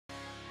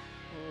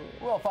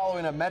Well,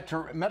 following a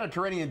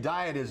Mediterranean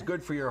diet is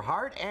good for your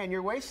heart and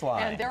your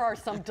waistline. And there are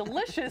some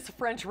delicious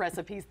French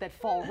recipes that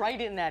fall right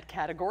in that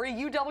category.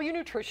 UW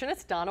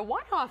nutritionist Donna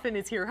Weihofen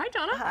is here. Hi,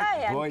 Donna.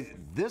 Hi. Boy,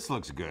 this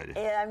looks good.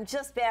 I'm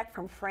just back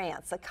from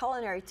France, a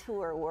culinary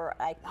tour where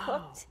I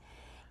cooked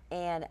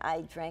and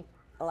I drank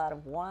a lot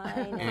of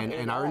wine.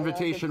 And our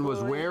invitation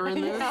was where in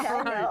this?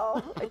 Yeah, I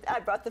know. I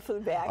brought the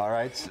food back. All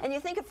right. And you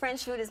think of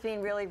French food as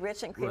being really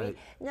rich and creamy. Right.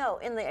 No,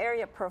 in the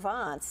area of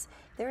Provence,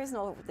 there is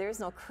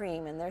no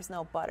cream and there's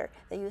no butter.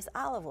 They use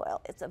olive oil.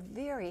 It's a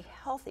very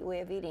healthy way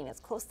of eating. It's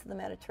close to the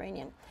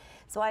Mediterranean.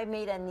 So I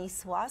made a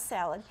niçoise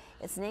salad.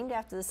 It's named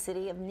after the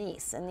city of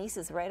Nice, and Nice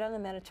is right on the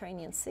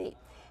Mediterranean Sea.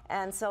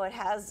 And so it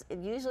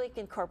usually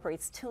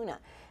incorporates tuna.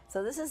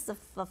 So this is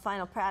the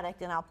final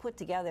product, and I'll put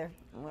together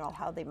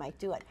how they might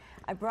do it.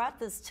 I brought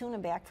this tuna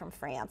back from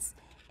France,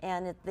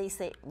 and they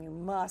say you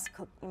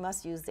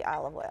must use the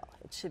olive oil.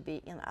 It should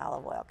be in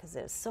olive oil because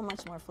there's so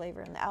much more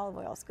flavor, and the olive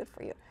oil is good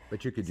for you.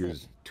 But you could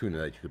use tuna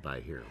that you could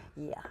buy here.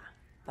 Yeah.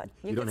 But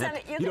you don't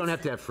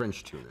have to have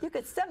French tuna. You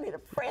could send me to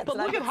France. But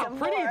look at how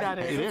pretty that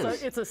is. It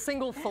is. It's a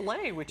single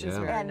fillet, which is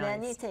very nice. And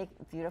then you take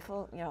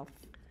beautiful,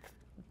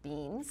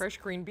 beans. Fresh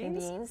green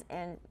beans.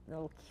 And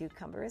little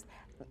cucumbers.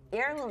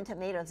 Heirloom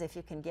tomatoes if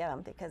you can get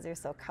them because they're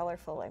so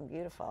colorful and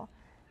beautiful.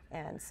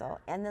 And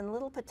then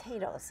little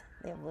potatoes.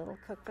 They have little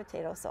cooked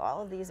potatoes, so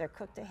all of these are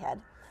cooked ahead.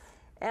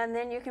 And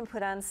then you can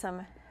put on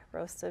some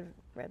roasted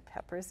red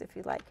peppers if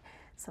you like,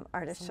 some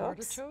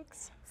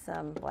artichokes,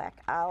 some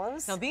black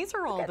olives. Now these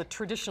are all the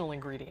traditional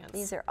ingredients.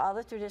 These are all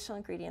the traditional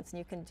ingredients, and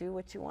you can do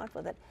what you want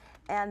with it.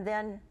 And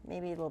then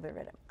maybe a little bit of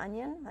red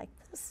onion, like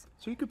this.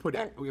 So you could put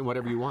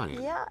whatever you want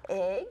in. Yeah,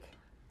 egg.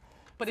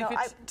 But if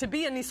it's to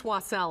be a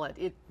niçoise salad,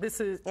 it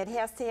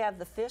has to have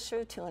the fish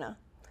or tuna.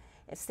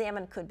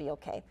 Salmon could be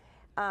okay.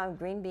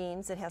 Green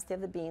beans, it has to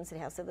have the beans, it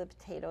has to have the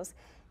potatoes.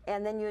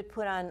 And then you would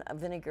put on a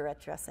vinaigrette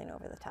dressing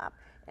over the top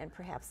and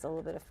perhaps a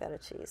little bit of feta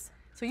cheese.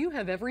 So you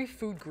have every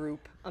food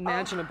group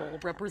imaginable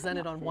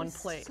represented on one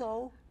plate.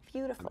 So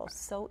beautiful,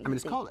 so easy. I mean,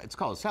 it's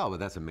called a salad, but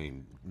that's a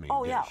main dish.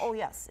 Yeah,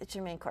 yes, it's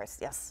your main course.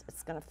 Yes,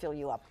 it's going to fill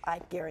you up, I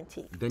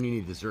guarantee. Then you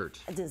need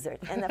dessert. A dessert,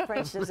 and the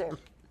French dessert.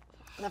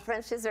 The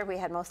French dessert we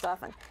had most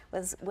often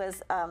was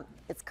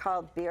it's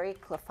called berry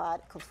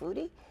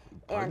clafoutis.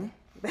 Pardon?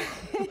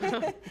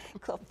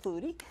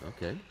 Clafoutis.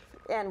 Okay.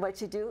 And what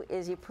you do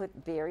is you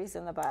put berries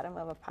in the bottom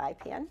of a pie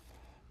pan,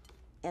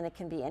 and it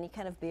can be any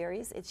kind of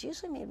berries. It's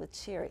usually made with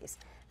cherries,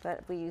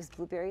 but we use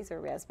blueberries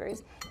or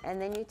raspberries. And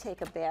then you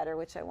take a batter,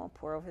 which I won't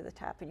pour over the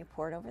top, and you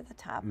pour it over the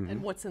top. Mm-hmm.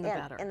 And what's in the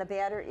batter? And the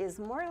batter is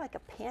more like a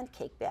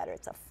pancake batter.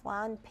 It's a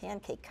flan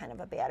pancake kind of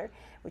a batter,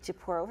 which you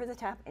pour over the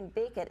top and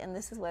bake it, and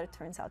this is what it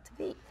turns out to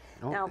be.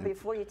 Now,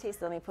 before you taste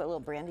it, let me put a little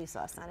brandy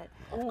sauce on it.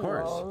 Of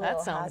course.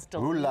 That sounds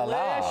delicious. Ooh la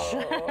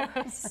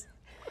la.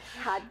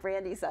 Hot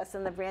brandy sauce,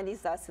 and the brandy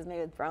sauce is made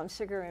with brown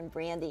sugar and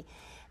brandy.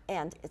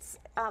 And it's,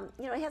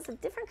 it has a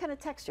different kind of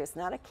texture. It's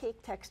not a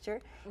cake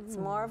texture. It's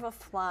more of a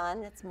flan.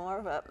 It's more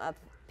of a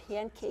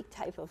pancake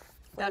type of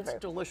flavor. That's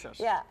delicious.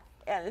 Yeah,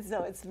 and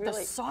so it's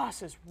really... The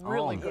sauce is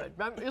really good.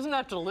 Isn't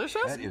that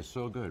delicious? That is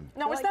so good.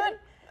 Now, is that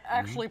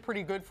actually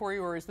pretty good for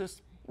you, or is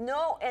this...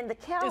 No, and the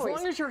calories. As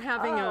long as you're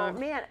having Oh,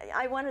 man,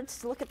 I wanted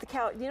to look at the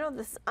calories. You know,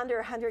 this under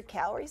 100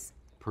 calories?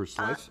 Per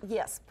slice?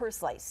 Yes, per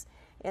slice.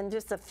 And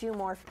just a few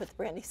more with the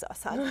brandy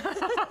sauce on. Put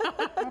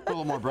a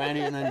little more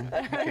brandy and then you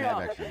can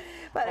have extra.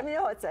 But I mean,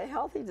 it's a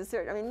healthy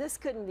dessert. I mean, this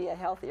couldn't be a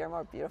healthier,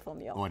 more beautiful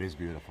meal. Oh, it is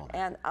beautiful.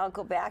 And I'll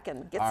go back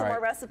and get some more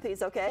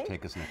recipes, okay?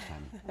 Take us next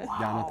time. Wow.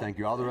 Donna, thank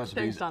you. All the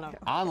recipes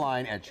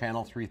online at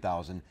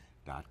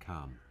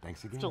channel3000.com.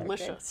 Thanks again. It's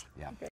delicious. Yeah.